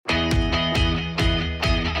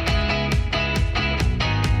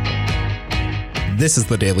This is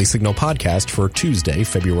the Daily Signal podcast for Tuesday,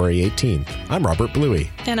 February 18th. I'm Robert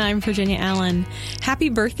Bluey. And I'm Virginia Allen. Happy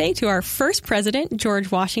birthday to our first president,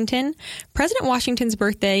 George Washington. President Washington's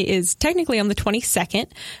birthday is technically on the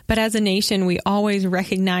 22nd, but as a nation, we always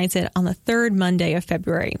recognize it on the third Monday of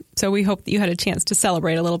February. So we hope that you had a chance to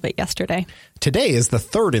celebrate a little bit yesterday. Today is the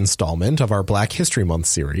third installment of our Black History Month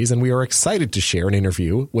series, and we are excited to share an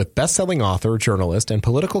interview with best-selling author, journalist, and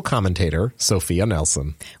political commentator, Sophia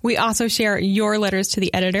Nelson. We also share your letters to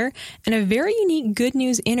the editor and a very unique Good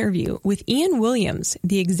News interview with Ian Williams,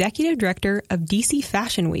 the executive director of DC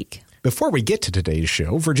Fashion Week. Before we get to today's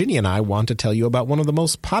show, Virginia and I want to tell you about one of the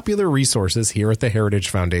most popular resources here at the Heritage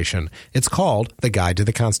Foundation. It's called The Guide to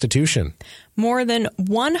the Constitution. More than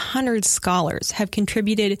 100 scholars have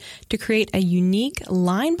contributed to create a unique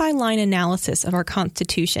line-by-line analysis of our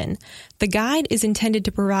Constitution. The guide is intended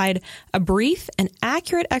to provide a brief and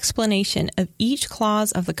accurate explanation of each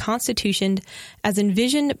clause of the Constitution as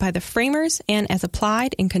envisioned by the framers and as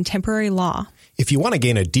applied in contemporary law. If you want to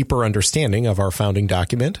gain a deeper understanding of our founding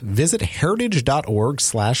document, visit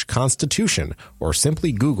heritage.org/constitution or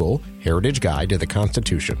simply Google Heritage Guide to the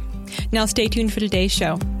Constitution. Now stay tuned for today's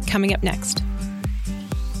show. Coming up next.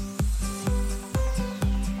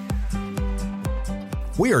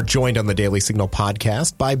 We are joined on the Daily Signal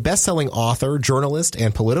podcast by best-selling author, journalist,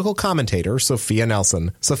 and political commentator Sophia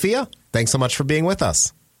Nelson. Sophia, thanks so much for being with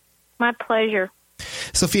us. My pleasure.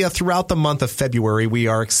 Sophia, throughout the month of February, we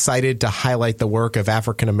are excited to highlight the work of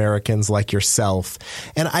African Americans like yourself.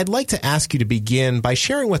 And I'd like to ask you to begin by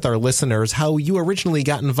sharing with our listeners how you originally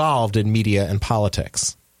got involved in media and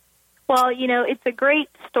politics. Well, you know, it's a great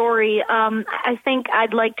story. I think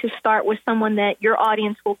I'd like to start with someone that your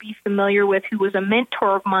audience will be familiar with who was a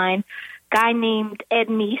mentor of mine, a guy named Ed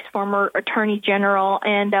Meese, former Attorney General.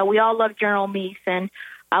 And we all love General Meese. And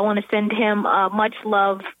I want to send him much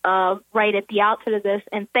love right at the outset of this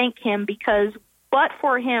and thank him because but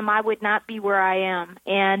for him, I would not be where I am.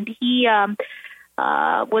 And he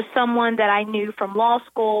was someone that I knew from law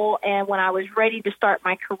school. And when I was ready to start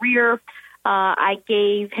my career, I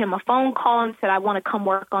gave him a phone call and said, I want to come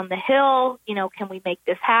work on the Hill. You know, can we make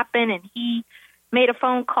this happen? And he made a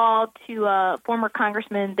phone call to former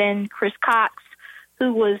Congressman then Chris Cox,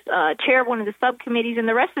 who was chair of one of the subcommittees, and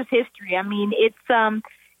the rest is history. I mean,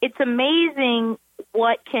 it's amazing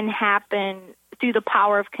what can happen through the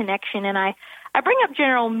power of connection. And I bring up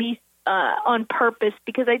General Meese on purpose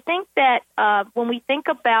because I think that when we think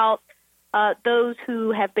about those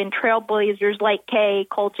who have been trailblazers like Kay,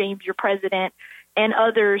 Cole James, your president, and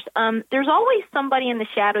others, there's always somebody in the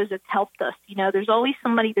shadows that's helped us. You know, there's always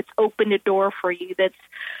somebody that's opened a door for you, that's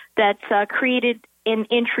created an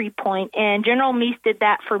entry point. And General Meese did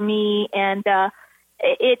that for me, and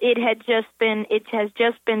it has just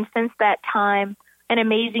been since that time an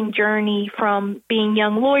amazing journey from being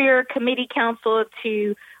young lawyer, committee counsel,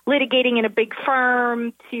 to litigating in a big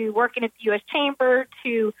firm, to working at the U.S. Chamber,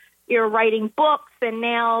 to writing books, and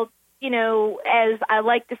now, you know, as I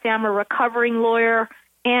like to say, I'm a recovering lawyer,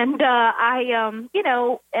 and I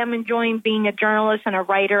am enjoying being a journalist and a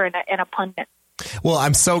writer and a pundit. Well,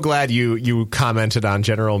 I'm so glad you commented on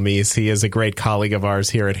General Meese. He is a great colleague of ours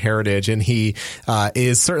here at Heritage, and he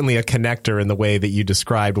is certainly a connector in the way that you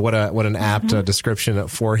described. What an apt description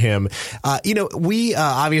for him. We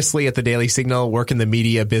obviously at the Daily Signal work in the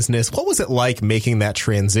media business. What was it like making that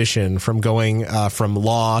transition from going from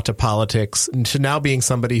law to politics to now being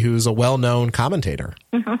somebody who's a well-known commentator?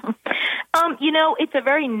 It's a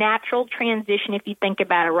very natural transition if you think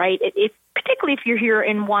about it, right? It's particularly if you're here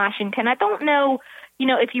in Washington. I don't know,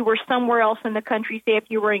 if you were somewhere else in the country, say if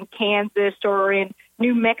you were in Kansas or in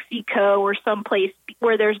New Mexico or someplace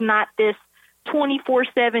where there's not this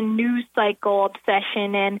 24/7 news cycle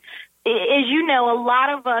obsession. And as you know, a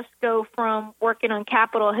lot of us go from working on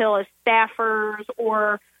Capitol Hill as staffers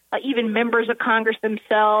or even members of Congress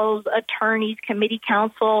themselves, attorneys, committee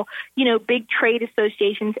counsel, big trade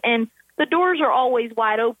associations. And the doors are always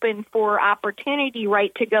wide open for opportunity,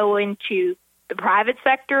 right, to go into the private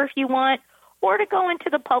sector if you want, or to go into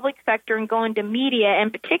the public sector and go into media.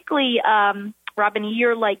 And particularly, Robin, a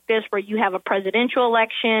year like this where you have a presidential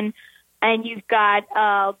election and you've got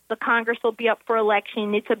the Congress will be up for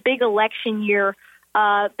election. It's a big election year.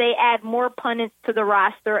 They add more pundits to the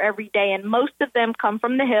roster every day, and most of them come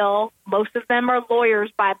from the Hill. Most of them are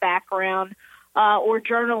lawyers by background or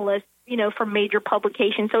journalists, from major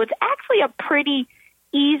publications. So it's actually a pretty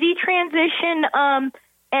easy transition.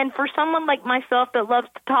 And for someone like myself that loves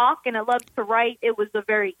to talk and that loves to write, it was a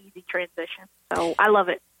very easy transition. So I love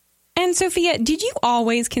it. And Sophia, did you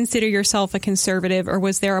always consider yourself a conservative, or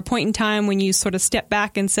was there a point in time when you sort of stepped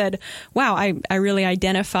back and said, wow, I really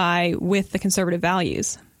identify with the conservative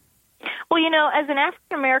values? Well, as an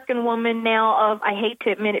African-American woman now of, I hate to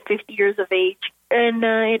admit it, 50 years of age, and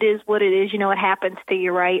it is what it is, it happens to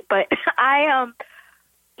you, right? But I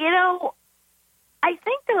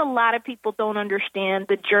think that a lot of people don't understand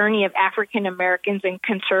the journey of African-Americans and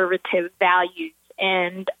conservative values.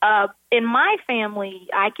 And in my family,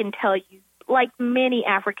 I can tell you, like many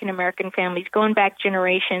African-American families, going back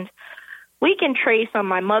generations, we can trace on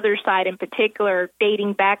my mother's side in particular,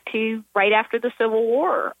 dating back to right after the Civil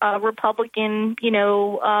War, Republican,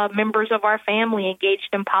 members of our family engaged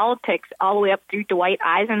in politics all the way up through Dwight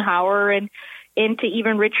Eisenhower and into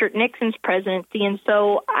even Richard Nixon's presidency. And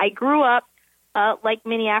so I grew up, like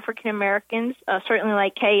many African Americans, certainly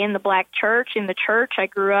like Kay, in the Black church. In the church, I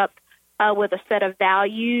grew up with a set of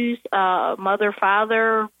values. Mother,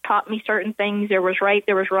 father taught me certain things. There was right,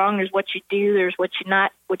 there was wrong. There's what you do. There's what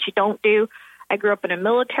you don't do. I grew up in a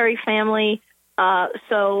military family.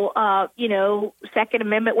 So Second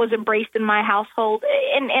Amendment was embraced in my household.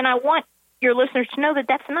 And I want your listeners to know that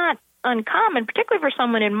that's not uncommon, particularly for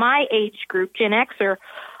someone in my age group, Gen Xer.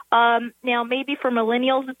 Now, maybe for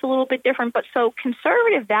millennials, it's a little bit different. But so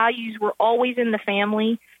conservative values were always in the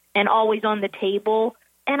family and always on the table.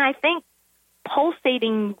 And I think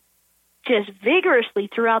pulsating just vigorously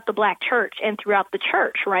throughout the Black church and throughout the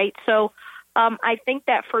church, right? So I think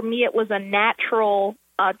that for me it was a natural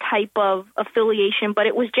type of affiliation, but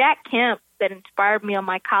it was Jack Kemp that inspired me on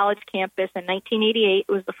my college campus in 1988.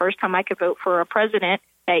 It was the first time I could vote for a president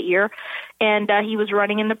that year, and he was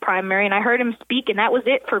running in the primary, and I heard him speak, and that was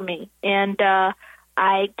it for me. And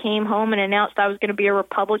I came home and announced I was going to be a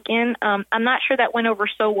Republican. I'm not sure that went over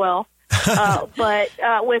so well. But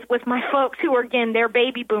with my folks who were, again, they're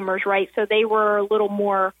baby boomers, right? So they were a little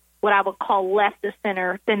more what I would call left of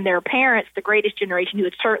center than their parents, the greatest generation, who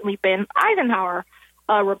had certainly been Eisenhower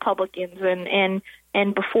Republicans.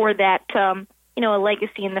 And before that, a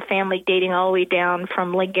legacy in the family dating all the way down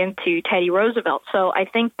from Lincoln to Teddy Roosevelt. So I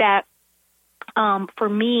think that for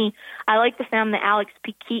me, I like the sound of Alex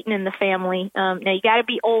P. Keaton in the family. Now, you got to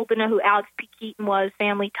be old to know who Alex P. Keaton was,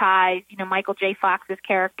 Family Ties, Michael J. Fox's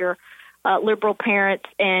character. Liberal parents,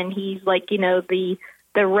 and he's like, the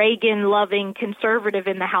Reagan-loving conservative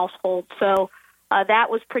in the household. So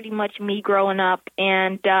that was pretty much me growing up.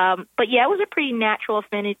 And but yeah, it was a pretty natural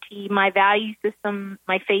affinity. My value system,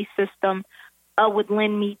 my faith system would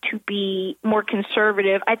lend me to be more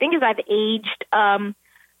conservative. I think as I've aged,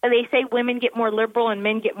 they say women get more liberal and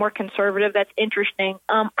men get more conservative. That's interesting.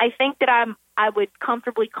 I think that I would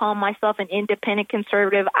comfortably call myself an independent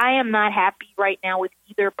conservative. I am not happy right now with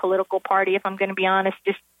either political party, if I'm going to be honest.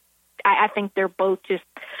 I think they're both just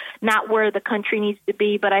not where the country needs to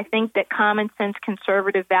be. But I think that common sense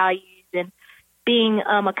conservative values and being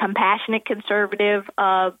a compassionate conservative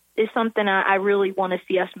is something I really want to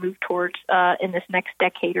see us move towards in this next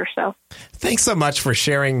decade or so. Thanks so much for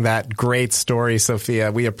sharing that great story,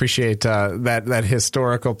 Sophia. We appreciate that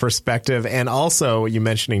historical perspective. And also you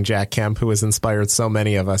mentioning Jack Kemp, who has inspired so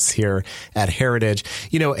many of us here at Heritage.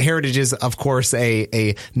 Heritage is, of course,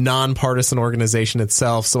 a nonpartisan organization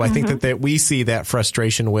itself. So I think that we see that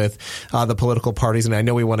frustration with the political parties. And I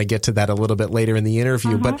know we want to get to that a little bit later in the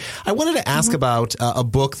interview. But I wanted to ask about a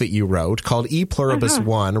book that you wrote called E Pluribus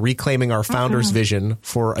One, Reclaiming Our Founders' Vision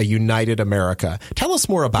for a United America. Tell us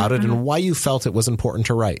more about it and why you felt it was important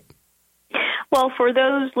to write. Well, for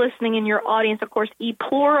those listening in your audience, of course, E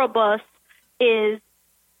Pluribus is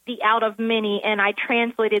the out of many, and I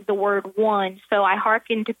translated the word one. So I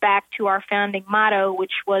hearkened back to our founding motto,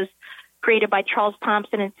 which was created by Charles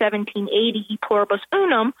Thompson in 1780, E Pluribus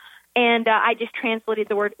Unum. And I just translated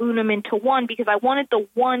the word unum into one because I wanted the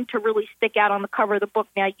one to really stick out on the cover of the book.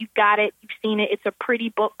 Now, you've got it. You've seen it. It's a pretty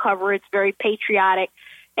book cover. It's very patriotic.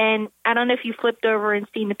 And I don't know if you flipped over and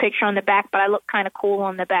seen the picture on the back, but I look kind of cool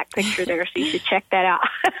on the back picture there, so you should check that out.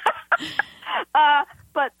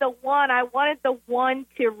 But I wanted the one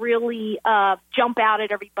to really jump out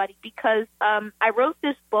at everybody because I wrote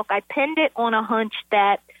this book. I penned it on a hunch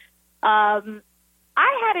that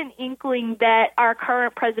I had an inkling that our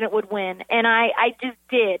current president would win, and I just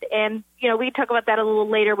did. And, we can talk about that a little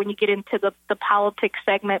later when you get into the politics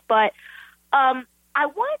segment. But I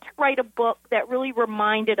wanted to write a book that really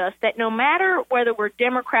reminded us that no matter whether we're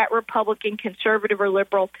Democrat, Republican, conservative, or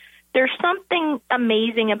liberal, there's something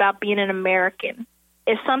amazing about being an American.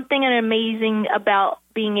 There's something amazing about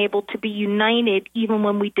being able to be united even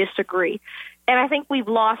when we disagree. And I think we've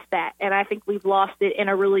lost that, and I think we've lost it in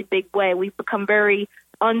a really big way. We've become very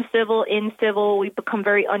uncivil, incivil. We've become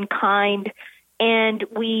very unkind. And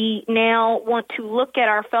we now want to look at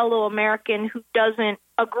our fellow American who doesn't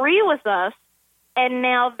agree with us, and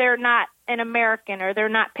now they're not an American or they're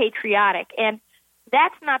not patriotic. And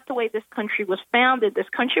that's not the way this country was founded. This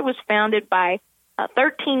country was founded by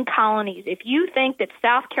 13 colonies. If you think that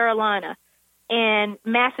South Carolina and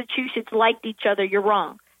Massachusetts liked each other, you're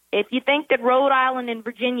wrong. If you think that Rhode Island and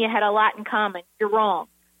Virginia had a lot in common, you're wrong.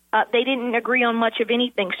 They didn't agree on much of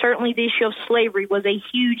anything. Certainly the issue of slavery was a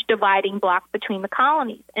huge dividing block between the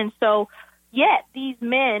colonies. And so, yet these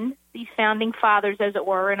men, these founding fathers, as it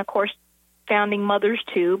were, and of course founding mothers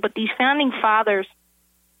too, but these founding fathers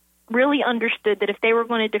really understood that if they were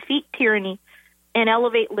going to defeat tyranny and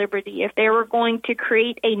elevate liberty, if they were going to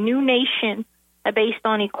create a new nation based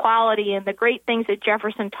on equality and the great things that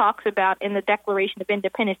Jefferson talks about in the Declaration of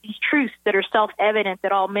Independence, these truths that are self-evident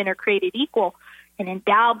that all men are created equal and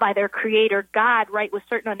endowed by their creator, God, right, with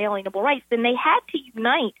certain unalienable rights, then they had to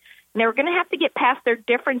unite. And they were going to have to get past their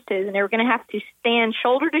differences, and they were going to have to stand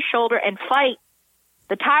shoulder to shoulder and fight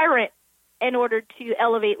the tyrant in order to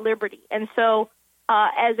elevate liberty. And so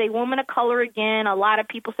as a woman of color, again, a lot of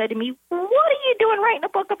people said to me, what are you doing writing a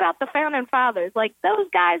book about the founding fathers? Like, those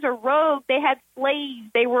guys are rogue. They had slaves.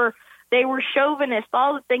 They were chauvinists,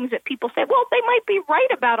 all the things that people said. Well, they might be right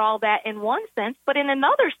about all that in one sense, but in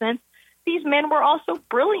another sense, these men were also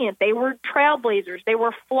brilliant. They were trailblazers. They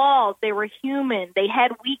were flawed. They were human. They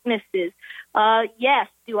had weaknesses. Yes,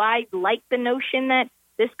 do I like the notion that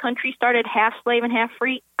this country started half slave and half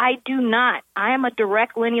free? I do not. I am a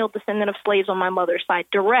direct lineal descendant of slaves on my mother's side,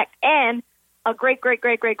 direct, and a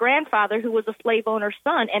great-great-great-great-grandfather who was a slave owner's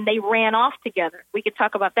son, and they ran off together. We could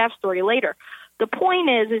talk about that story later. The point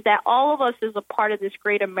is that all of us is a part of this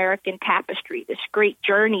great American tapestry, this great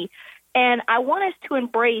journey. And I want us to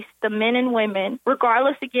embrace the men and women,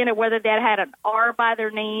 regardless, again, of whether that had an R by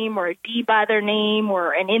their name or a D by their name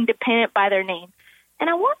or an independent by their name. And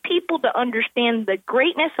I want people to understand the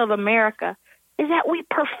greatness of America is that we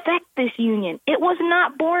perfect this union. It was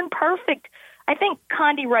not born perfect. I think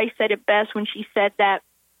Condi Rice said it best when she said that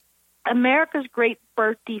America's great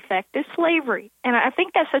birth defect is slavery. And I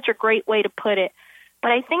think that's such a great way to put it.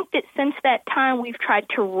 But I think that since that time, we've tried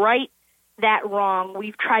to right that wrong.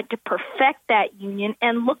 We've tried to perfect that union,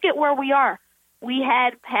 and look at where we are. We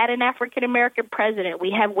had an African-American president. We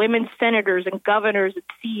have women senators and governors and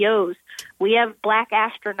CEOs. We have black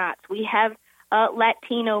astronauts. We have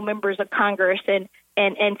Latino members of Congress and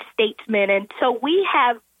statesmen. And so we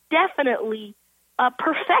have definitely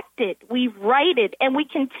perfected. We've righted, and we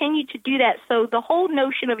continue to do that. So the whole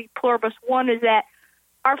notion of e pluribus one is that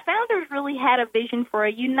our founders really had a vision for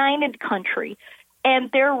a united country.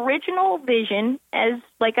 And their original vision, as,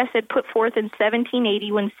 like I said, put forth in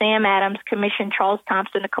 1780 when Sam Adams commissioned Charles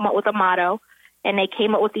Thompson to come up with a motto, and they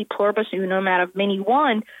came up with the pluribus unum out of many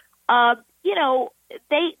one,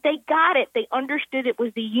 they got it. They understood it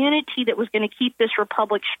was the unity that was going to keep this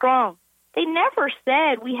republic strong. They never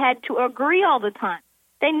said we had to agree all the time.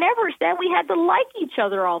 They never said we had to like each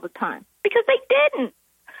other all the time, because they didn't.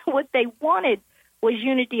 What they wanted was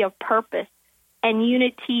unity of purpose and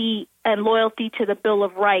unity and loyalty to the Bill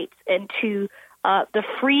of Rights and to the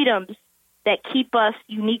freedoms that keep us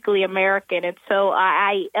uniquely American. And so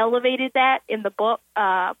I elevated that in the book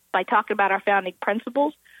by talking about our founding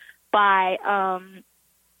principles, by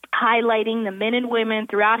highlighting the men and women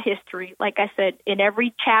throughout history. Like I said, in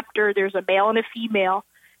every chapter, there's a male and a female,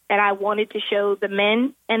 and I wanted to show the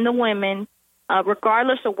men and the women,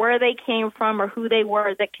 regardless of where they came from or who they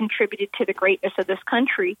were, that contributed to the greatness of this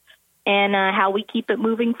country, and how we keep it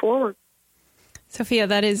moving forward. Sophia,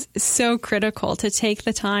 that is so critical, to take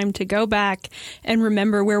the time to go back and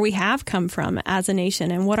remember where we have come from as a nation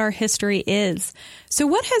and what our history is. So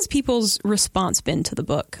what has people's response been to the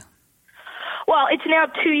book? Well, it's now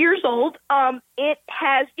 2 years old. It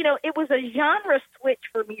has, it was a genre switch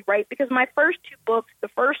for me, right? Because my first two books, the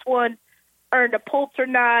first one earned a Pulitzer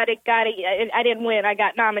nod. It got I didn't win. I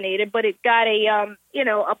got nominated, but it got a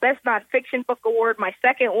Best Nonfiction Book Award. My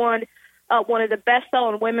second one, one of the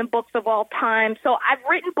best-selling women books of all time. So I've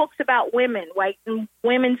written books about women, like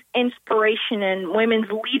women's inspiration and women's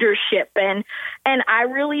leadership. And I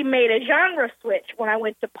really made a genre switch when I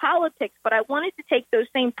went to politics, but I wanted to take those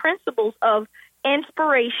same principles of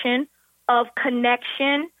inspiration, of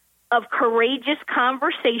connection, of courageous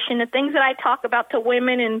conversation, the things that I talk about to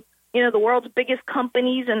women in, the world's biggest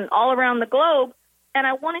companies and all around the globe. And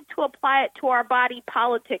I wanted to apply it to our body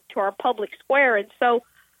politic, to our public square. And so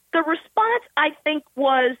the response, I think,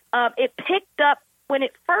 was it picked up when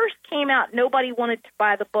it first came out. Nobody wanted to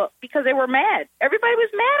buy the book because they were mad. Everybody was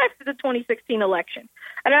mad after the 2016 election.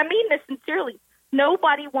 And I mean this sincerely.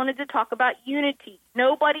 nobody wanted to talk about unity.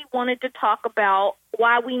 Nobody wanted to talk about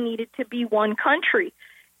why we needed to be one country.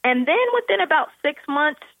 And then within about 6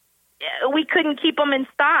 months, we couldn't keep them in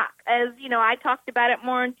stock. As, I talked about it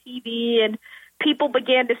more on TV, and people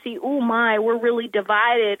began to see, oh, my, we're really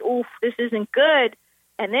divided. Oof, this isn't good.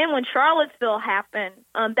 And then when Charlottesville happened,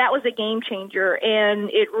 that was a game changer, and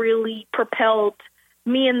it really propelled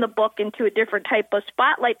me and the book into a different type of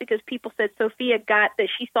spotlight because people said Sophia got that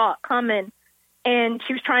she saw it coming, and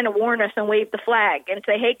she was trying to warn us and wave the flag and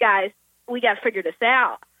say, hey, guys, we got to figure this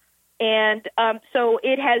out. And so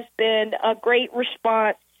it has been a great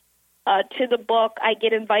response to the book. I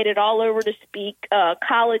get invited all over to speak,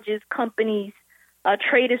 colleges, companies,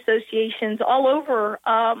 trade associations, all over,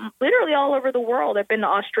 literally all over the world. I've been to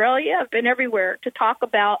Australia. I've been everywhere to talk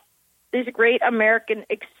about this great American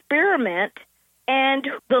experiment and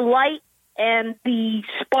the light and the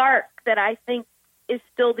spark that I think is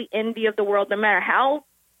still the envy of the world, no matter how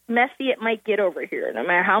messy it might get over here, no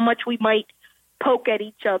matter how much we might poke at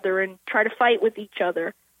each other and try to fight with each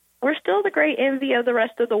other. We're still the great envy of the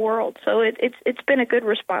rest of the world. So it's been a good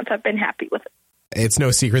response. I've been happy with it. It's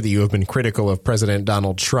no secret that you have been critical of President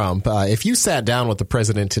Donald Trump. If you sat down with the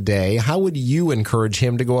president today, how would you encourage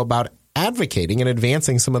him to go about advocating and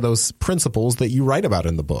advancing some of those principles that you write about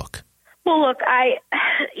in the book? Well, look,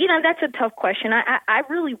 that's a tough question. I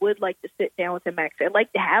really would like to sit down with him, actually. I'd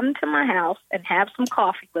like to have him to my house and have some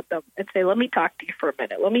coffee with him and say, let me talk to you for a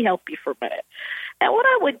minute. Let me help you for a minute. And what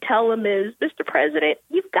I would tell him is, Mr. President,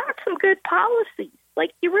 you've got some good policies.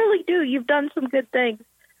 Like, you really do. You've done some good things.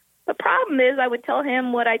 The problem is I would tell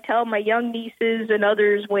him what I tell my young nieces and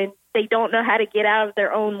others when they don't know how to get out of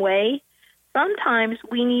their own way. Sometimes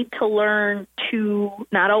we need to learn to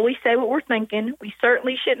not always say what we're thinking. We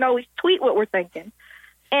certainly shouldn't always tweet what we're thinking.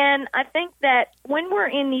 And I think that when we're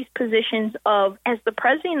in these positions of, as the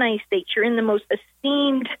President of the United States, you're in the most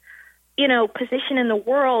esteemed, position in the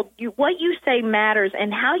world, what you say matters,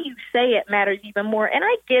 and how you say it matters even more. And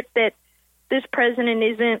I get that this president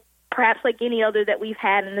isn't perhaps like any other that we've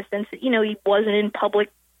had, in the sense that, he wasn't in public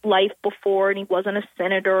life before, and he wasn't a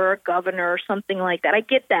senator or a governor or something like that. I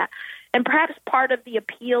get that. And perhaps part of the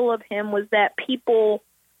appeal of him was that people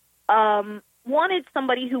wanted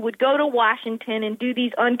somebody who would go to Washington and do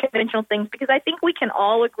these unconventional things, because I think we can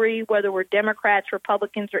all agree, whether we're Democrats,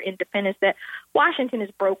 Republicans, or independents, that Washington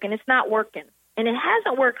is broken. It's not working. And it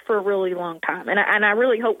hasn't worked for a really long time. And I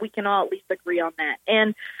really hope we can all at least agree on that.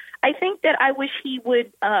 And I think that I wish he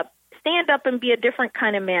would stand up and be a different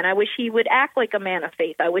kind of man. I wish he would act like a man of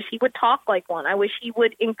faith. I wish he would talk like one. I wish he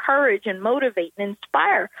would encourage and motivate and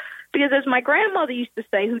inspire. Because as my grandmother used to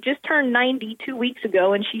say, who just turned 90 2 weeks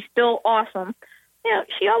ago, and she's still awesome,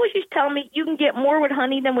 she always used to tell me, you can get more with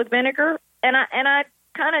honey than with vinegar. And I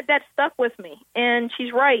kind of, that stuck with me. And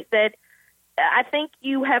she's right that I think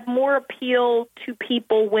you have more appeal to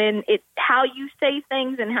people when it's how you say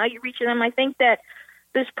things and how you reach them. I think that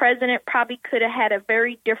this president probably could have had a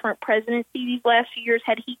very different presidency these last few years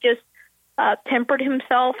had he just tempered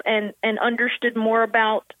himself and understood more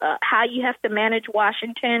about how you have to manage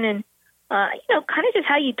Washington and, kind of just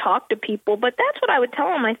how you talk to people. But that's what I would tell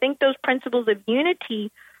him. I think those principles of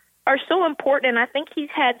unity are so important. And I think he's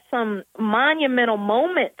had some monumental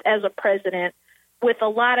moments as a president with a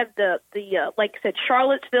lot of the like I said,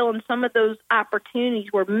 Charlottesville, and some of those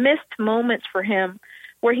opportunities were missed moments for him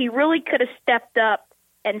where he really could have stepped up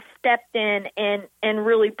and stepped in and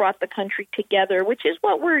really brought the country together, which is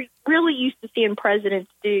what we're really used to seeing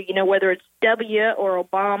presidents do, whether it's W or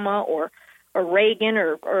Obama or Reagan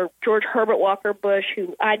or George Herbert Walker Bush,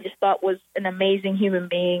 who I just thought was an amazing human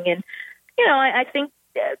being. And, I think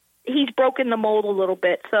he's broken the mold a little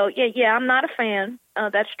bit. So, yeah, I'm not a fan.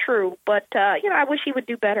 That's true. But, I wish he would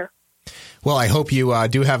do better. Well, I hope you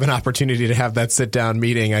do have an opportunity to have that sit-down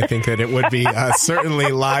meeting. I think that it would be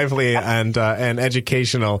certainly lively and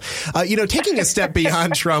educational. Taking a step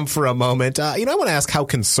beyond Trump for a moment, I want to ask how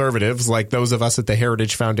conservatives, like those of us at the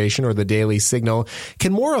Heritage Foundation or the Daily Signal,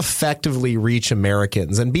 can more effectively reach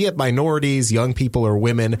Americans, and be it minorities, young people, or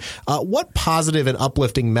women. What positive and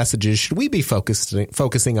uplifting messages should we be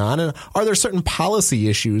focusing on? And are there certain policy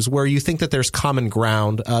issues where you think that there's common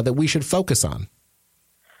ground that we should focus on?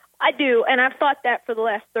 I do, and I've thought that for the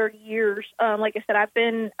last 30 years. Like I said, I've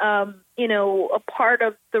been, a part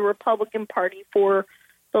of the Republican Party for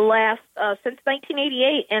the last, since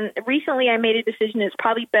 1988, and recently I made a decision it's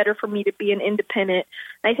probably better for me to be an independent.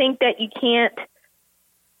 I think that you can't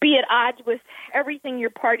be at odds with everything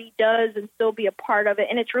your party does and still be a part of it,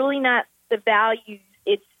 and it's really not the values,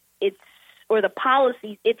 it's or the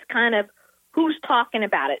policies, it's kind of who's talking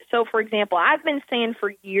about it. So, for example, I've been saying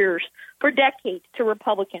for years, for decades, to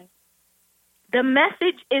Republicans, The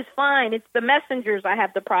message is fine. It's the messengers I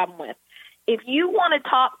have the problem with. If you want to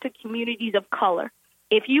talk to communities of color,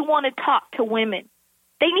 if you want to talk to women,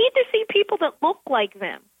 they need to see people that look like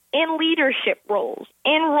them in leadership roles,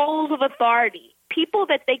 in roles of authority, people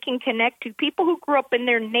that they can connect to, people who grew up in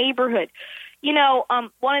their neighborhood. You know,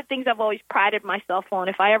 one of the things I've always prided myself on,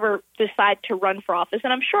 if I ever decide to run for office,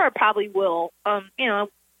 and I'm sure I probably will, you know,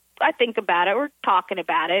 I think about it. We're talking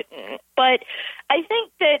about it. But I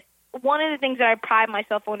think that one of the things that I pride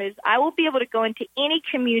myself on is I will be able to go into any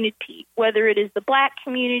community, whether it is the Black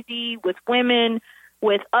community, with women,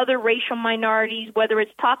 with other racial minorities, whether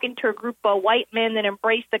it's talking to a group of white men that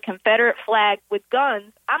embrace the Confederate flag with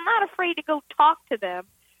guns. I'm not afraid to go talk to them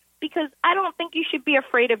because I don't think you should be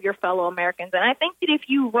afraid of your fellow Americans. And I think that if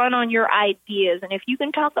you run on your ideas and if you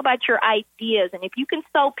can talk about your ideas and if you can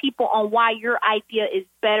sell people on why your idea is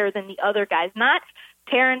better than the other guys, not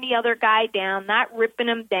tearing the other guy down, not ripping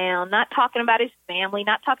him down, not talking about his family,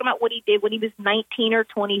 not talking about what he did when he was 19 or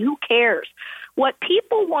 20. Who cares? What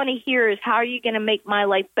people want to hear is, how are you going to make my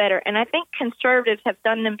life better? And I think conservatives have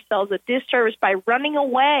done themselves a disservice by running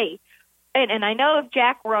away. And I know if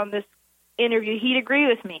Jack were on this interview, he'd agree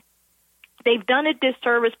with me. They've done a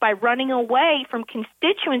disservice by running away from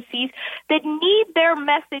constituencies that need their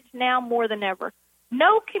message now more than ever.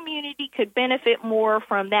 No community could benefit more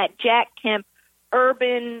from that Jack Kemp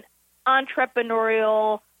urban,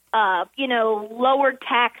 entrepreneurial, lower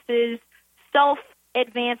taxes,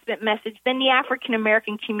 self-advancement message than the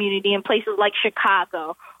African-American community in places like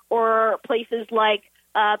Chicago or places like,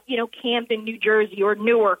 Camden, New Jersey or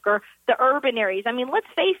Newark or the urban areas. I mean, let's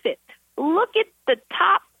face it. Look at the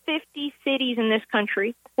top 50 cities in this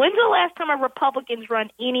country. When's the last time a Republican's run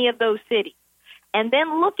any of those cities? And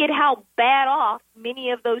then look at how bad off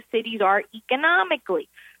many of those cities are economically.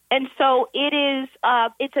 And so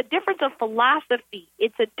it's a difference of philosophy.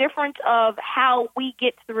 It's a difference of how we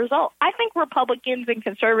get to the result. I think Republicans and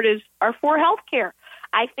conservatives are for health care.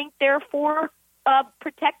 I think they're for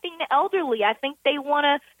protecting the elderly. I think they want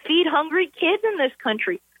to feed hungry kids in this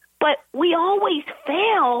country. But we always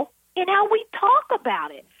fail in how we talk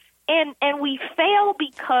about it. And we fail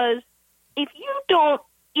because if you don't,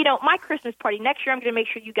 my Christmas party, next year I'm going to make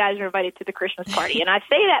sure you guys are invited to the Christmas party. And I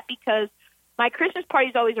say that because my Christmas party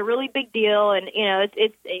is always a really big deal, and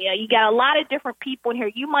it's you got a lot of different people in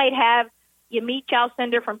here. You might have Yamit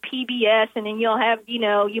Alcindor from PBS, and then you'll have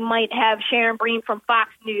you might have Sharon Breen from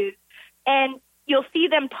Fox News, and you'll see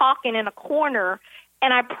them talking in a corner.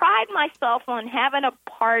 And I pride myself on having a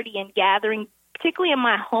party and gathering, particularly in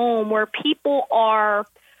my home, where people are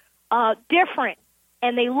different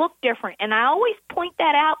and they look different, and I always point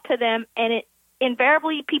that out to them, and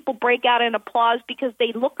invariably people break out in applause because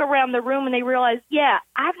they look around the room and they realize, yeah,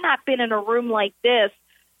 I've not been in a room like this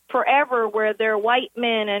forever where there are white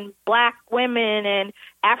men and Black women and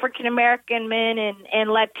African-American men and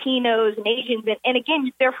Latinos and Asians. And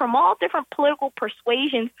again, they're from all different political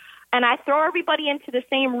persuasions, and I throw everybody into the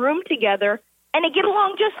same room together, and they get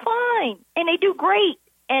along just fine, and they do great.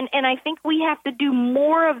 And I think we have to do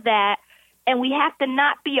more of that, and we have to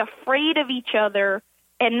not be afraid of each other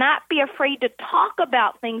and not be afraid to talk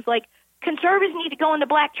about things like conservatives need to go into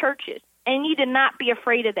Black churches and need to not be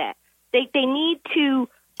afraid of that. They need to,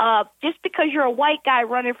 just because you're a white guy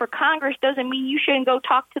running for Congress doesn't mean you shouldn't go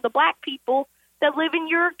talk to the Black people that live in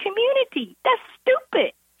your community. That's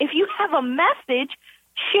stupid. If you have a message,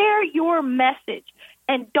 share your message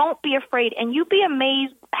and don't be afraid. And you'd be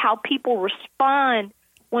amazed how people respond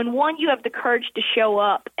when, one, you have the courage to show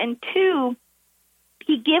up, and two,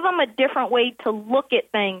 you give them a different way to look at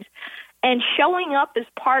things. And showing up is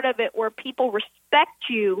part of it, where people respect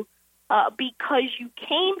you because you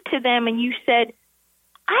came to them and you said,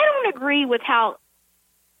 I don't agree with how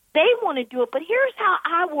they want to do it, but here's how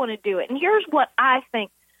I want to do it, and here's what I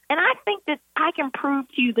think. And I think that I can prove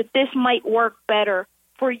to you that this might work better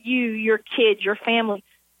for you, your kids, your family.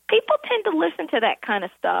 People tend to listen to that kind of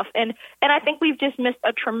stuff. And I think we've just missed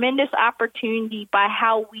a tremendous opportunity by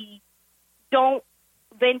how we don't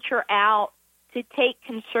venture out to take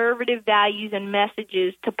conservative values and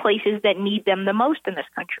messages to places that need them the most in this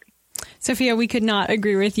country. Sophia, we could not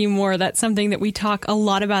agree with you more. That's something that we talk a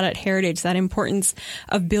lot about at Heritage, that importance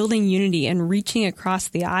of building unity and reaching across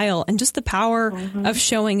the aisle, and just the power of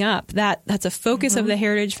showing up. That's a focus of the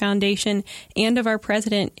Heritage Foundation and of our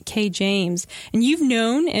president, Kay James. And you've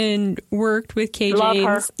known and worked with Kay Love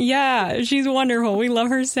James. Her. Yeah, she's wonderful. We love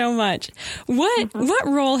her so much. What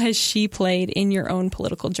role has she played in your own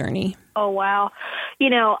political journey? Oh, wow.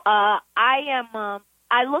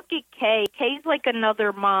 I look at Kay. Kay's like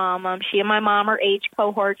another mom. She and my mom are age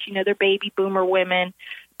cohorts. They're baby boomer women.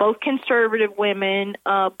 both conservative women,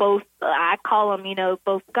 both, I call them,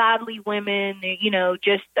 both godly women,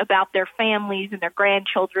 just about their families and their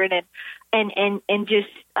grandchildren and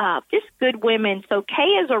just good women. So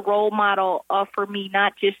Kay is a role model for me,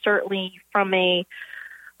 not just certainly from a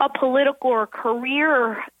political or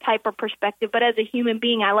career type of perspective, but as a human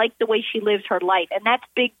being, I like the way she lives her life, and that's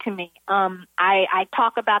big to me. I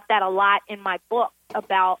talk about that a lot in my book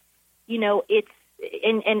about, it's,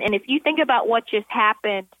 and if you think about what just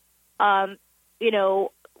happened,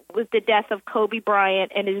 with the death of Kobe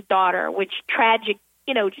Bryant and his daughter, which tragic,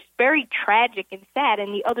 just very tragic and sad,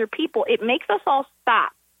 and the other people, it makes us all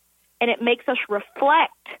stop, and it makes us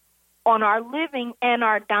reflect on our living and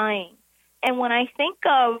our dying. And when I think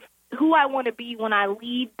of who I want to be when I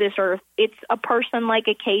leave this earth, it's a person like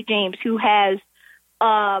a Kay James who has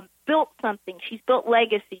built something. She's built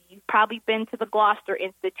legacy. You've probably been to the Gloucester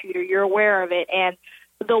Institute, or you're aware of it, and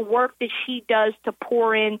the work that she does to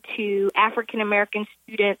pour into African-American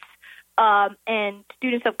students and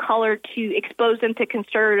students of color to expose them to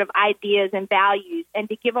conservative ideas and values and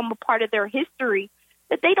to give them a part of their history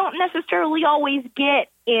that they don't necessarily always get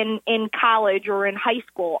in college or in high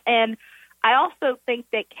school. And I also think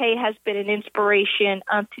that Kay has been an inspiration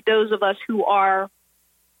to those of us who are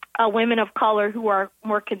women of color who are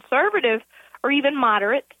more conservative or even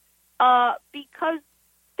moderate because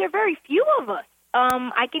there are very few of us.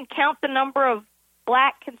 I can count the number of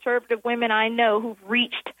black conservative women I know who've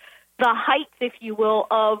reached the heights, if you will,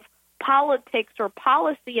 of politics or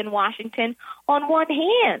policy in Washington on one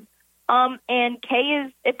hand. And Kay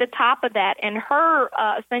is at the top of that. And her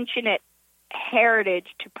ascension at Heritage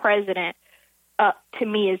to president, to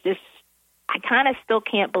me, is just, I kind of still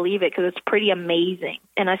can't believe it because it's pretty amazing.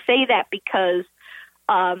 And I say that because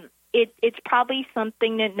it's probably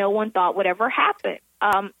something that no one thought would ever happen.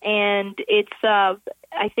 And it's,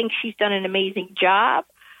 I think she's done an amazing job.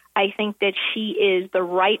 I think that she is the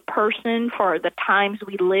right person for the times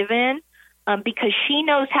we live in because she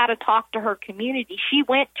knows how to talk to her community. She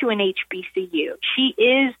went to an HBCU. She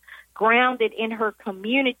is grounded in her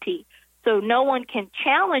community. So no one can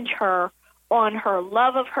challenge her on her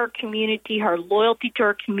love of her community, her loyalty to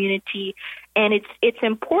her community. And it's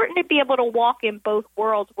important to be able to walk in both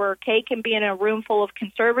worlds where Kay can be in a room full of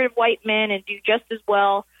conservative white men and do just as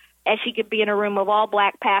well as she could be in a room of all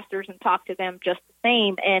black pastors and talk to them just the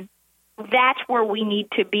same. And that's where we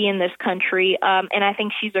need to be in this country. And I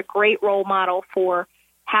think she's a great role model for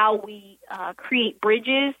how we create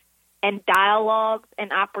bridges and dialogues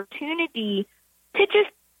and opportunity to just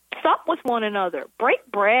sup with one another, break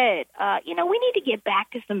bread. We need to get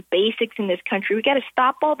back to some basics in this country. We got to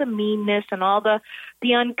stop all the meanness and all the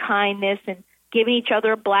unkindness and giving each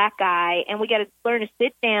other a black eye. And we got to learn to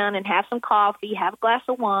sit down and have some coffee, have a glass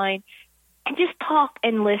of wine, and just talk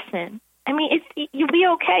and listen. I mean, you'll be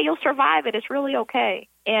okay. You'll survive it. It's really okay.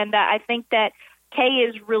 And I think that Kay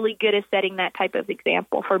is really good at setting that type of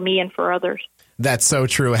example for me and for others. That's so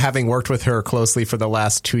true. Having worked with her closely for the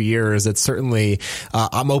last 2 years, it's certainly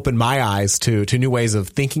I'm opened my eyes to new ways of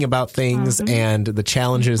thinking about things, and the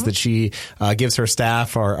challenges that she gives her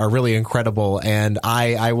staff are really incredible. And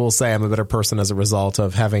I will say I'm a better person as a result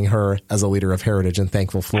of having her as a leader of Heritage, and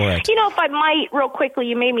thankful for it. If I might, real quickly,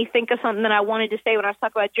 you made me think of something that I wanted to say when I was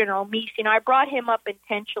talking about General Meese. I brought him up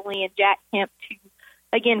intentionally and Jack Kemp to,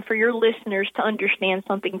 again, for your listeners to understand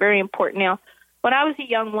something very important. Now, when I was a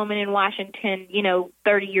young woman in Washington,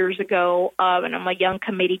 30 years ago, and I'm a young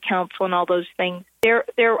committee counsel and all those things,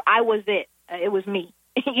 I was it. It was me.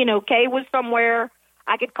 Kay was somewhere.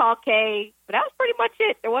 I could call Kay, but that was pretty much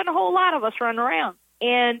it. There wasn't a whole lot of us running around.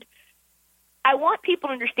 And I want people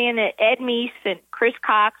to understand that Ed Meese and Chris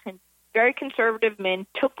Cox and very conservative men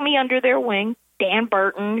took me under their wing. Dan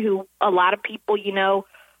Burton, who a lot of people,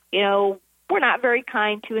 were not very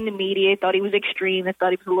kind to in the media. Thought he was extreme. They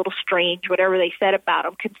thought he was a little strange, whatever they said about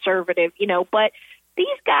him, conservative, But these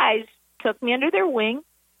guys took me under their wing.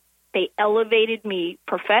 They elevated me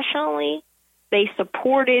professionally. They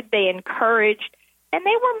supported, they encouraged, and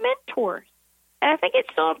they were mentors. And I think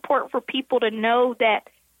it's so important for people to know that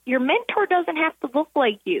your mentor doesn't have to look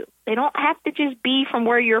like you. They don't have to just be from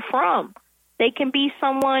where you're from. They can be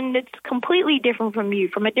someone that's completely different from you,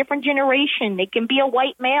 from a different generation. They can be a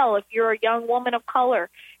white male if you're a young woman of color,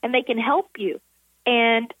 and they can help you.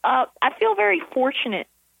 And I feel very fortunate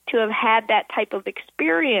to have had that type of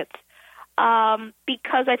experience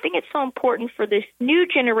because I think it's so important for this new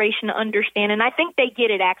generation to understand, and I think they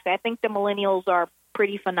get it, actually. I think the millennials are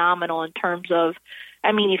pretty phenomenal in terms of,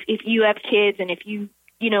 if you have kids and if you,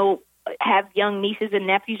 have young nieces and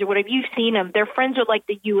nephews or whatever, you've seen them. They're friends with like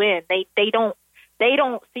the UN. They they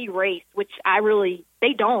don't see race, which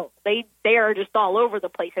they don't. They are just all over the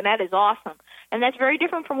place, and that is awesome. And that's very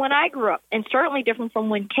different from when I grew up, and certainly different from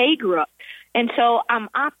when Kay grew up. And so I'm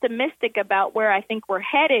optimistic about where I think we're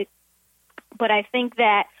headed, but I think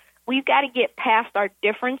that we've got to get past our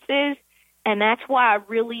differences, and that's why I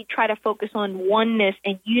really try to focus on oneness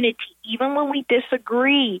and unity. Even when we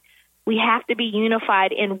disagree, we have to be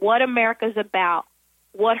unified in what America's about,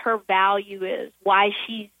 what her value is, why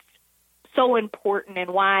she's so important,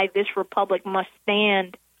 and why this republic must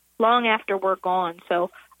stand long after we're gone. So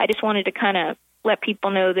I just wanted to kind of let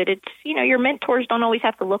people know that it's, your mentors don't always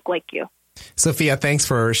have to look like you. Sophia, thanks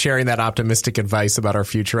for sharing that optimistic advice about our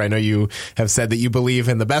future. I know you have said that you believe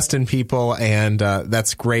in the best in people, and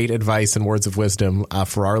that's great advice and words of wisdom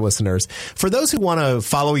for our listeners. For those who want to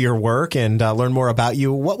follow your work and learn more about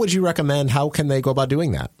you, what would you recommend? How can they go about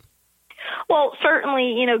doing that? Well,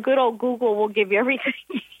 certainly, good old Google will give you everything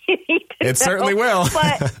you need to know. It certainly will.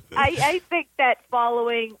 But I think that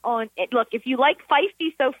following on – look, if you like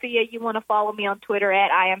Feisty Sophia, you want to follow me on Twitter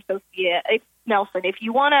at I am Sophia Nelson. If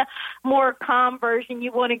you want a more calm version,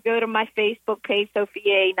 you want to go to my Facebook page,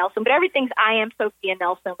 Sophia A. Nelson. But everything's I am Sophia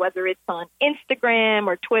Nelson, whether it's on Instagram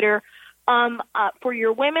or Twitter. For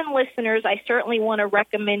your women listeners, I certainly want to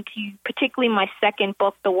recommend to you, particularly my second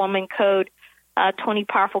book, The Woman Code, 20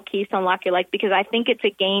 Powerful Keys to Unlock Your Life, because I think it's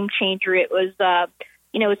a game changer. It was,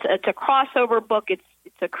 it's a crossover book. It's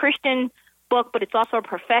a Christian book, but it's also a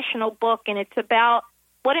professional book, and it's about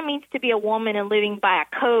what it means to be a woman and living by a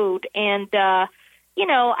code. And, I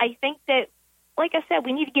think that, like I said,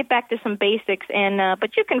 we need to get back to some basics,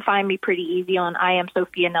 but you can find me pretty easy on I am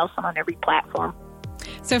Sophia Nelson on every platform.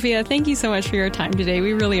 Sophia, thank you so much for your time today.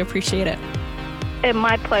 We really appreciate it.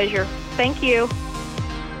 My pleasure. Thank you.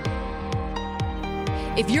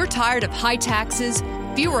 If you're tired of high taxes,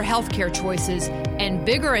 fewer healthcare choices, and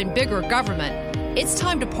bigger government, it's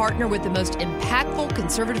time to partner with the most impactful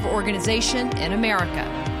conservative organization in America.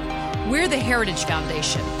 We're the Heritage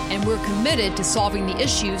Foundation, and we're committed to solving the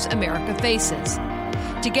issues America faces.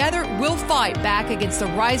 Together, we'll fight back against the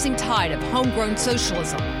rising tide of homegrown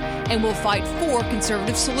socialism, and we'll fight for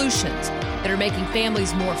conservative solutions that are making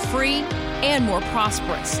families more free and more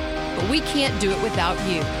prosperous. But we can't do it without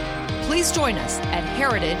you. Please join us at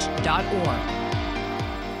heritage.org.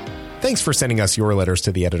 Thanks for sending us your letters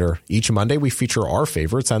to the editor. Each Monday, we feature our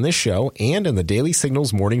favorites on this show and in the Daily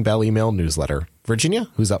Signal's Morning Bell email newsletter. Virginia,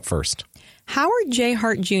 who's up first? Howard J.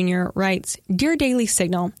 Hart Jr. writes, Dear Daily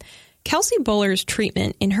Signal, Kelsey Buller's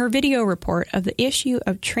treatment in her video report of the issue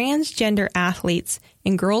of transgender athletes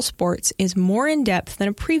in girls' sports is more in-depth than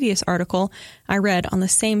a previous article I read on the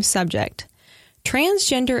same subject.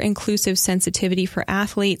 Transgender inclusive sensitivity for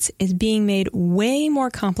athletes is being made way more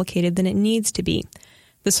complicated than it needs to be.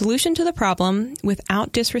 The solution to the problem,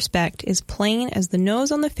 without disrespect, is plain as the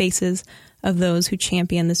nose on the faces of those who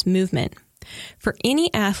champion this movement. For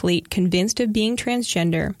any athlete convinced of being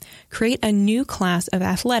transgender, create a new class of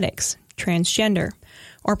athletics, transgender,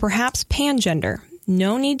 or perhaps pangender.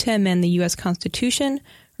 No need to amend the U.S. Constitution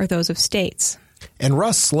or those of states. And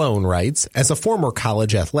Russ Sloan writes, as a former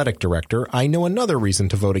college athletic director, I know another reason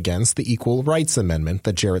to vote against the Equal Rights Amendment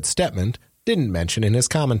that Jarrett Stepman didn't mention in his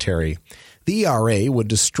commentary. The ERA would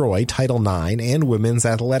destroy Title IX and women's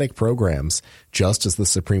athletic programs, just as the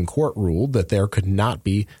Supreme Court ruled that there could not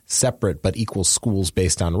be separate but equal schools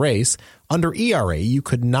based on race. Under ERA, you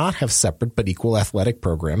could not have separate but equal athletic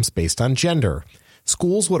programs based on gender.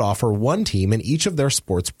 Schools would offer one team in each of their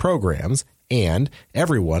sports programs, and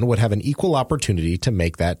everyone would have an equal opportunity to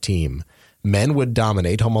make that team. Men would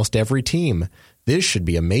dominate almost every team. This should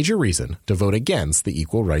be a major reason to vote against the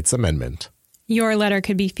Equal Rights Amendment. Your letter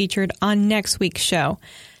could be featured on next week's show.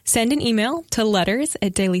 Send an email to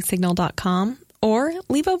letters@dailysignal.com or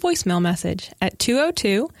leave a voicemail message at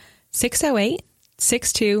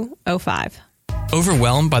 202-608-6205.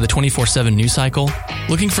 Overwhelmed by the 24/7 news cycle?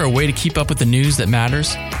 Looking for a way to keep up with the news that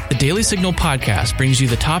matters? The Daily Signal podcast brings you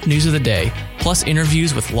the top news of the day, plus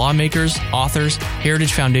interviews with lawmakers, authors,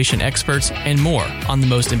 Heritage Foundation experts, and more on the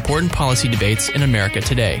most important policy debates in America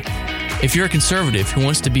today. If you're a conservative who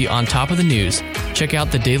wants to be on top of the news, check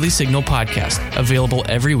out the Daily Signal podcast, available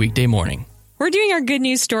every weekday morning. We're doing our good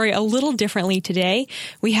news story a little differently today.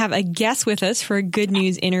 We have a guest with us for a good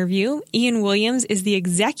news interview. Ian Williams is the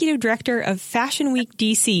executive director of Fashion Week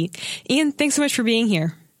DC. Ian, thanks so much for being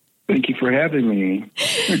here. Thank you for having me.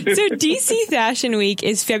 So DC Fashion Week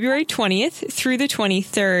is February 20th through the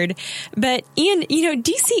 23rd. But Ian,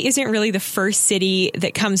 DC isn't really the first city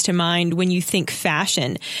that comes to mind when you think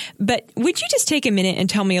fashion. But would you just take a minute and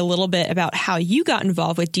tell me a little bit about how you got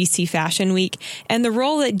involved with DC Fashion Week and the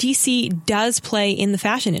role that DC does play in the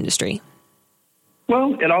fashion industry?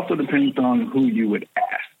 Well, it also depends on who you would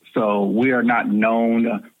ask. So we are not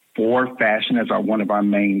known for fashion as one of our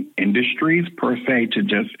main industries, per se, to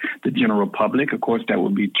just the general public. Of course, that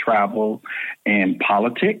would be travel and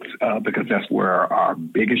politics, because that's where our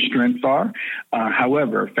biggest strengths are.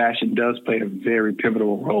 However, fashion does play a very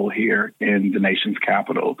pivotal role here in the nation's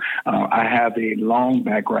capital. I have a long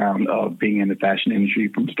background of being in the fashion industry,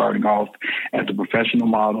 from starting off as a professional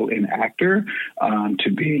model and actor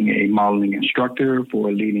to being a modeling instructor for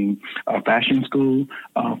a leading fashion school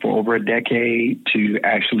for over a decade, to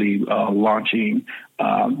actually launching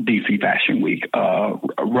DC Fashion Week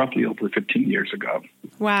roughly over 15 years ago.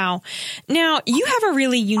 Wow. Now, you have a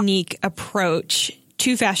really unique approach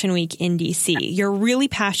to Fashion Week in DC. You're really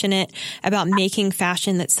passionate about making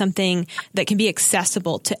fashion that's something that can be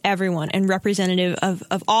accessible to everyone and representative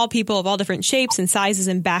of all people of all different shapes and sizes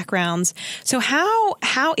and backgrounds. So how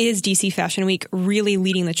is DC Fashion Week really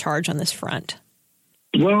leading the charge on this front?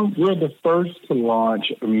 Well, we're the first to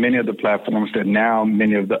launch many of the platforms that now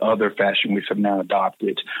many of the other fashion weeks have now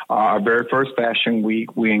adopted. Our very first fashion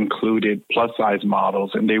week, we included plus size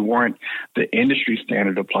models, and they weren't the industry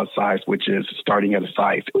standard of plus size, which is starting at a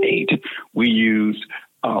size 8. We used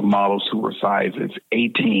models who were sizes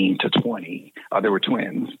 18 to 20. They were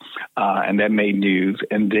twins, and that made news.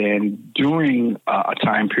 And then during a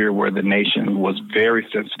time period where the nation was very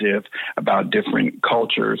sensitive about different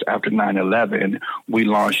cultures after 9/11, we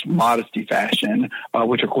launched modesty fashion,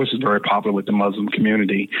 which of course is very popular with the Muslim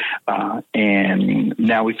community. And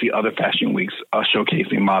now we see other fashion weeks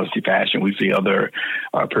showcasing modesty fashion. We see other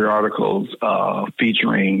periodicals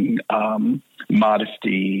featuring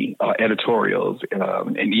modesty editorials,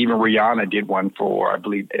 and even Rihanna did one for, I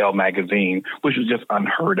believe, Elle magazine, which was just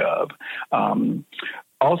unheard of.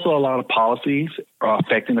 Also, a lot of policies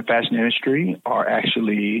affecting the fashion industry are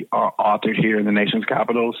actually authored here in the nation's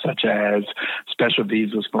capital, such as special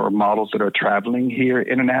visas for models that are traveling here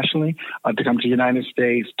internationally to come to the United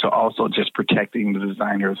States, to also just protecting the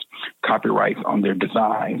designers' copyrights on their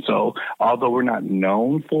design. So although we're not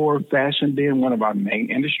known for fashion being one of our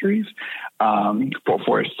main industries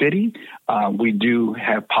for a city, we do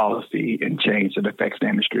have policy and change that affects the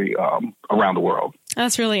industry around the world.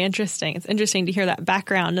 That's really interesting. It's interesting to hear that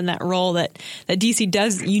background and that role that DC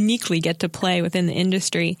does uniquely get to play within the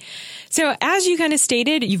industry. So as you kind of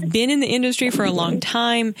stated, you've been in the industry for a long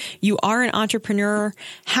time. You are an entrepreneur.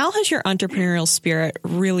 How has your entrepreneurial spirit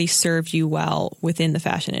really served you well within the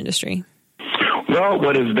fashion industry? Well,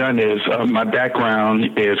 what it's done is my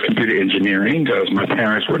background is computer engineering, because my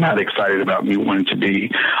parents were not excited about me wanting to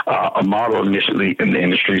be a model initially in the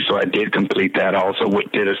industry. So I did complete that. I also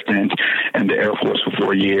did a stint in the Air Force for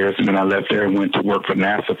 4 years, and then I left there and went to work for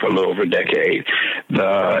NASA for a little over a decade.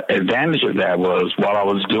 The advantage of that was, while I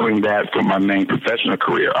was doing that for my main professional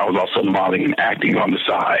career, I was also modeling and acting on the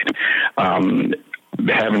side.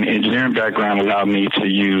 Having an engineering background allowed me to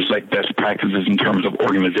use best practices in terms of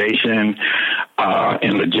organization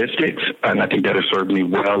and logistics, and I think that has served me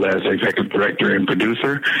well as executive director and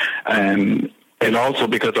producer. And also,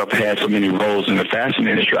 because I've had so many roles in the fashion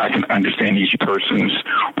industry, I can understand each person's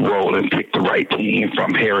role and pick the right team,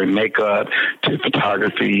 from hair and makeup to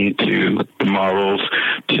photography to the models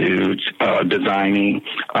to designing.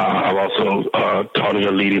 I've also taught at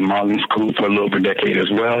a leading modeling school for a little over a decade as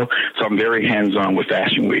well. So I'm very hands-on with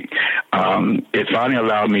Fashion Week. It finally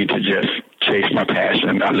allowed me to just chase my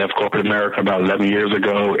passion. I left corporate America about 11 years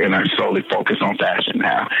ago, and I solely focus on fashion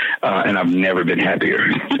now. And I've never been happier.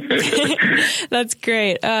 That's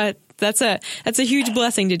great. That's a huge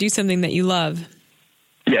blessing to do something that you love.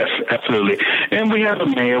 Yes, absolutely. And we have a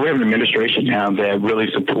mayor, we have an administration now that really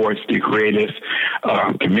supports the creative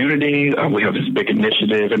community. We have this big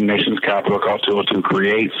initiative in the nation's capital called 202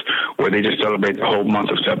 Creates, where they just celebrate the whole month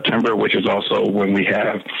of September, which is also when we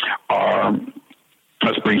have our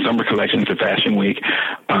spring summer collections at Fashion Week.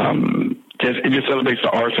 It just celebrates the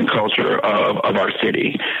arts and culture of our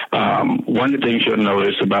city. One of the things you'll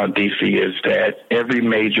notice about DC is that every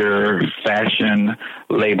major fashion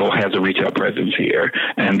label has a retail presence here,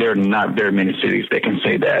 and there are not very many cities that can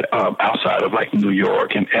say that outside of New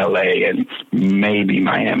York and LA and maybe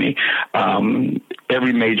Miami.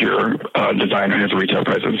 Every major designer has a retail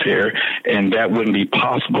presence here, and that wouldn't be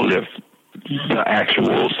possible if the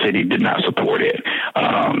actual city did not support it.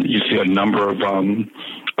 You see a number of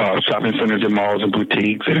shopping centers and malls and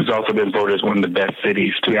boutiques. It has also been voted as one of the best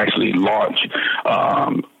cities to actually launch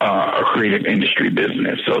a creative industry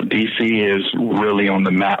business. So DC is really on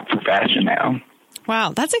the map for fashion now.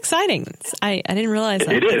 Wow, that's exciting. I didn't realize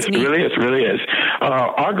that. It is. It really is.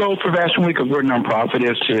 Our goal for Fashion Week, because we're a nonprofit,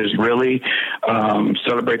 is to really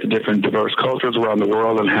celebrate the different diverse cultures around the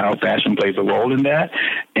world and how fashion plays a role in that.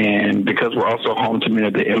 And because we're also home to many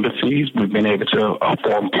of the embassies, we've been able to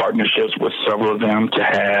form partnerships with several of them to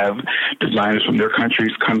have designers from their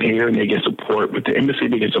countries come here, and they get support with the embassy,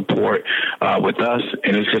 they get support with us.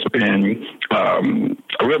 And it's just been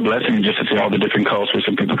a real blessing just to see all the different cultures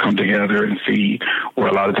and people come together and see where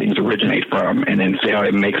a lot of things originate from, and then see how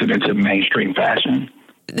it makes it into mainstream fashion.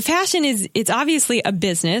 The fashion it's obviously a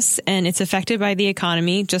business, and it's affected by the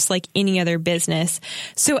economy just like any other business.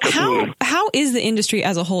 So how is the industry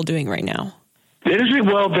as a whole doing right now? The industry,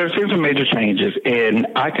 well, there's been some major changes, and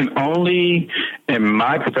I can only, in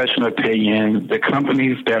my professional opinion, the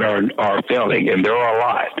companies that are failing, and there are a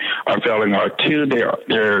lot, are failing are two. There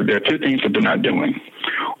are two things that they're not doing.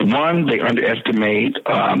 One, they underestimate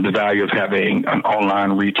the value of having an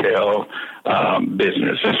online retail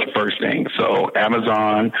business. That's the first thing. So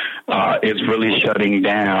Amazon is really shutting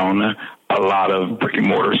down a lot of brick and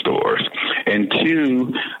mortar stores. And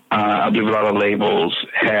two, I believe a lot of labels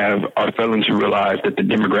are failing to realize that the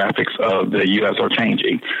demographics of the U.S. are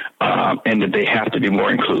changing, and that they have to be more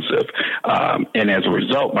inclusive. And as a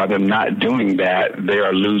result, by them not doing that, they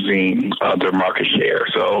are losing their market share.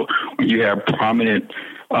 So when you have prominent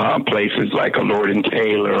places like a Lord &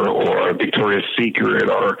 Taylor or Victoria's Secret,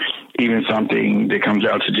 or even something that comes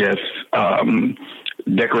out to just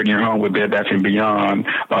decorating your home with Bed Bath & Beyond,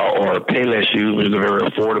 or Payless shoes, which is a very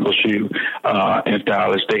affordable shoe and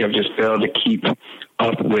stylish, they have just failed to keep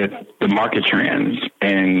up with the market trends.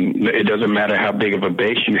 And it doesn't matter how big of a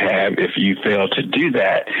base you have, if you fail to do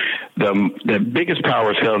that, the biggest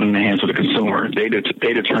power is held in the hands of the consumer. They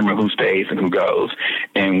determine who stays and who goes.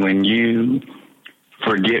 And when you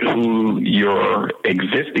forget who your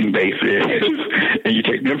existing base is and you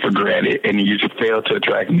take them for granted and you just fail to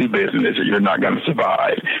attract new business, you're not going to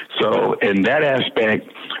survive. So in that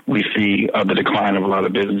aspect, we see the decline of a lot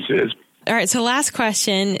of businesses. All right. So last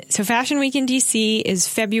question. So Fashion Week in DC is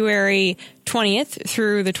February 20th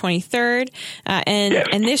through the 23rd.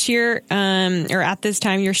 And this year, or at this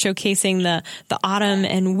time, you're showcasing the autumn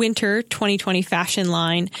and winter 2020 fashion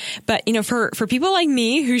line. But, for people like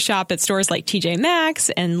me who shop at stores like TJ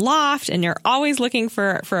Maxx and Loft, and you're always looking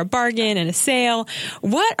for a bargain and a sale,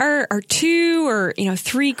 what are two or,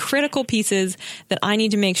 three critical pieces that I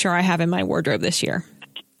need to make sure I have in my wardrobe this year?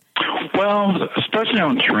 Well, especially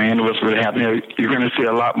on trend, what's really happening, you're going to see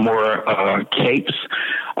a lot more capes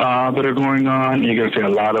that are going on. You're going to see a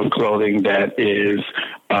lot of clothing that is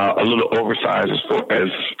a little oversized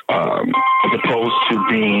as opposed to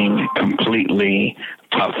being completely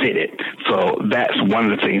fitted. So that's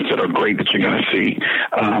one of the things that are great that you're going to see.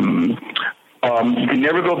 You can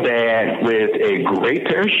never go bad with a great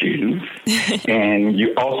pair of shoes, and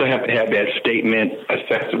you also have to have that statement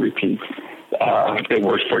accessory piece that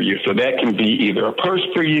works for you. So that can be either a purse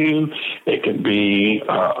for you, it can be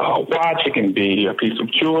a watch, it can be a piece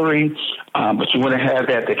of jewelry, but you want to have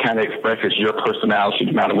that kind of expresses your personality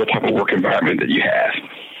no matter what type of work environment that you have.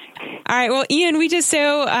 All right. Well, Ian, we just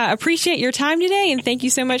so appreciate your time today, and thank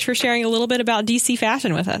you so much for sharing a little bit about DC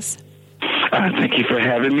fashion with us. Thank you for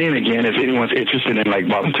having me. And again, if anyone's interested in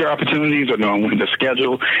volunteer opportunities or knowing when the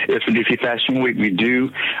schedule is for DC Fashion Week, we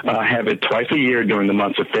do have it twice a year during the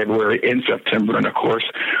months of February and September. And of course,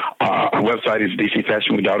 our website is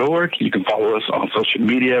dcfashionweek.org. You can follow us on social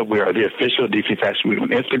media. We are the official DC Fashion Week on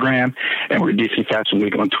Instagram, and we're DC Fashion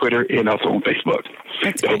Week on Twitter and also on Facebook.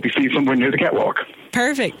 I hope you see you somewhere near the catwalk.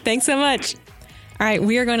 Perfect. Thanks so much. All right,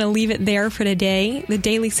 we are going to leave it there for today. The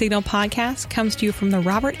Daily Signal podcast comes to you from the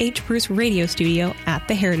Robert H. Bruce radio studio at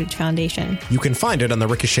the Heritage Foundation. You can find it on the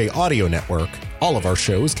Ricochet Audio Network. All of our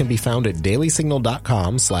shows can be found at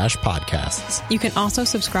dailysignal.com/podcasts. You can also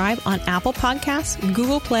subscribe on Apple Podcasts,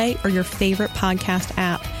 Google Play, or your favorite podcast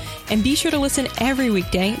app. And be sure to listen every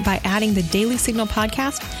weekday by adding the Daily Signal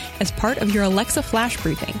podcast as part of your Alexa flash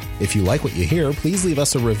briefing. If you like what you hear, please leave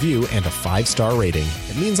us a review and a 5-star rating.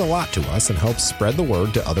 It means a lot to us and helps spread the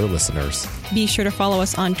word to other listeners. Be sure to follow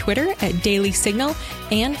us on Twitter at Daily Signal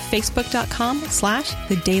and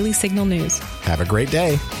Facebook.com/The Daily Signal News. Have a great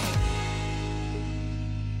day.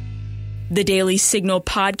 The Daily Signal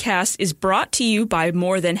podcast is brought to you by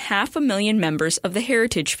more than 500,000 members of the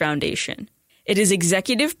Heritage Foundation. It is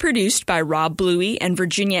executive produced by Rob Bluey and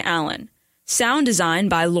Virginia Allen. Sound design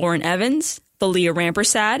by Lauren Evans, Thalia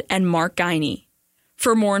Rampersad, and Mark Guiney.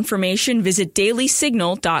 For more information, visit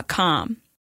dailysignal.com.